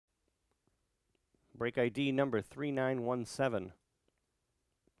Break ID number 3917.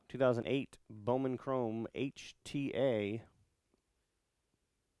 2008 Bowman Chrome HTA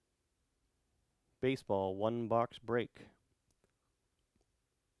baseball 1-box break.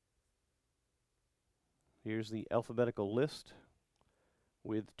 Here's the alphabetical list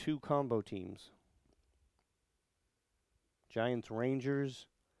with 2 combo teams. Giants Rangers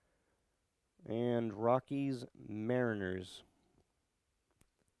and Rockies Mariners.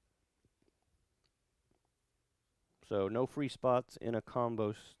 So no free spots in a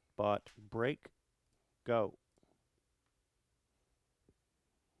combo spot break. Go.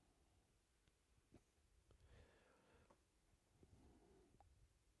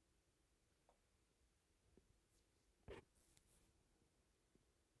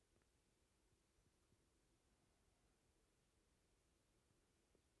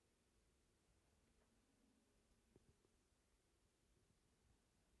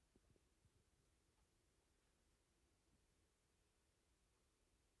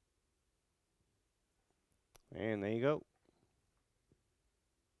 And there you go.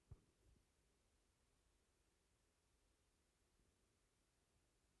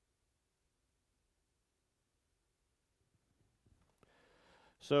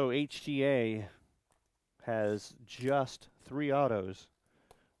 So HTA has just 3 autos.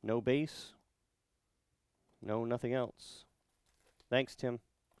 No base, no nothing else. Thanks, Tim.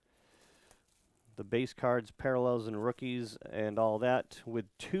 The base cards, parallels, and rookies, and all that with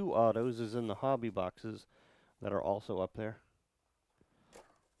 2 autos is in the hobby boxes that are also up there.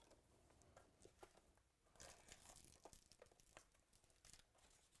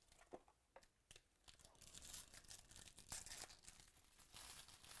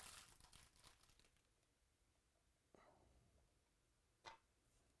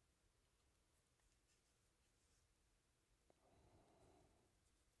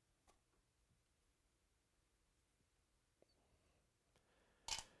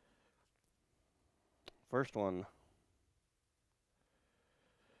 First one.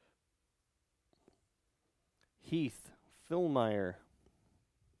 Heath Philmeyer.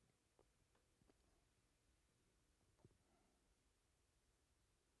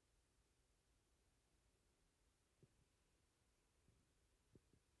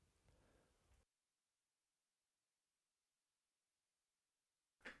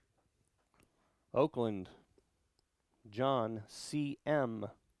 Oakland, John C.M.,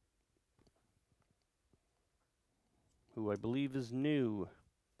 who I believe is new.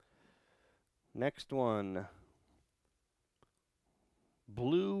 Next one.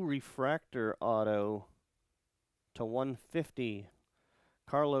 Blue refractor auto to 150.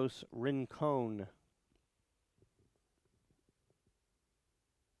 Carlos Rincon.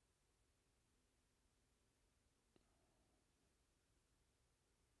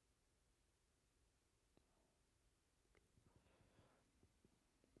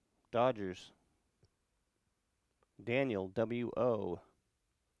 Dodgers. Daniel W.O.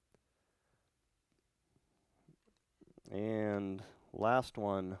 And last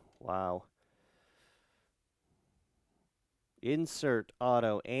one. Wow. Insert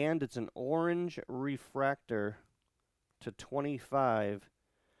auto, and it's an orange refractor to 25.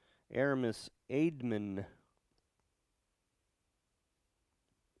 Aramis Aidman.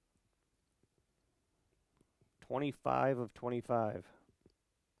 $25 of 25.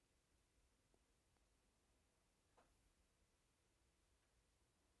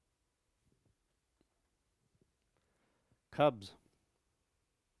 Cubs.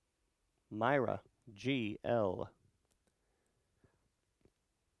 Myra G.L.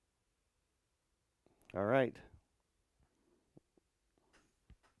 All right.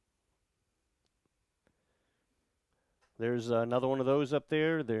 There's another one of those up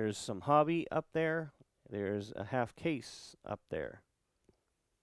there. There's some hobby up there. There's a half case up there.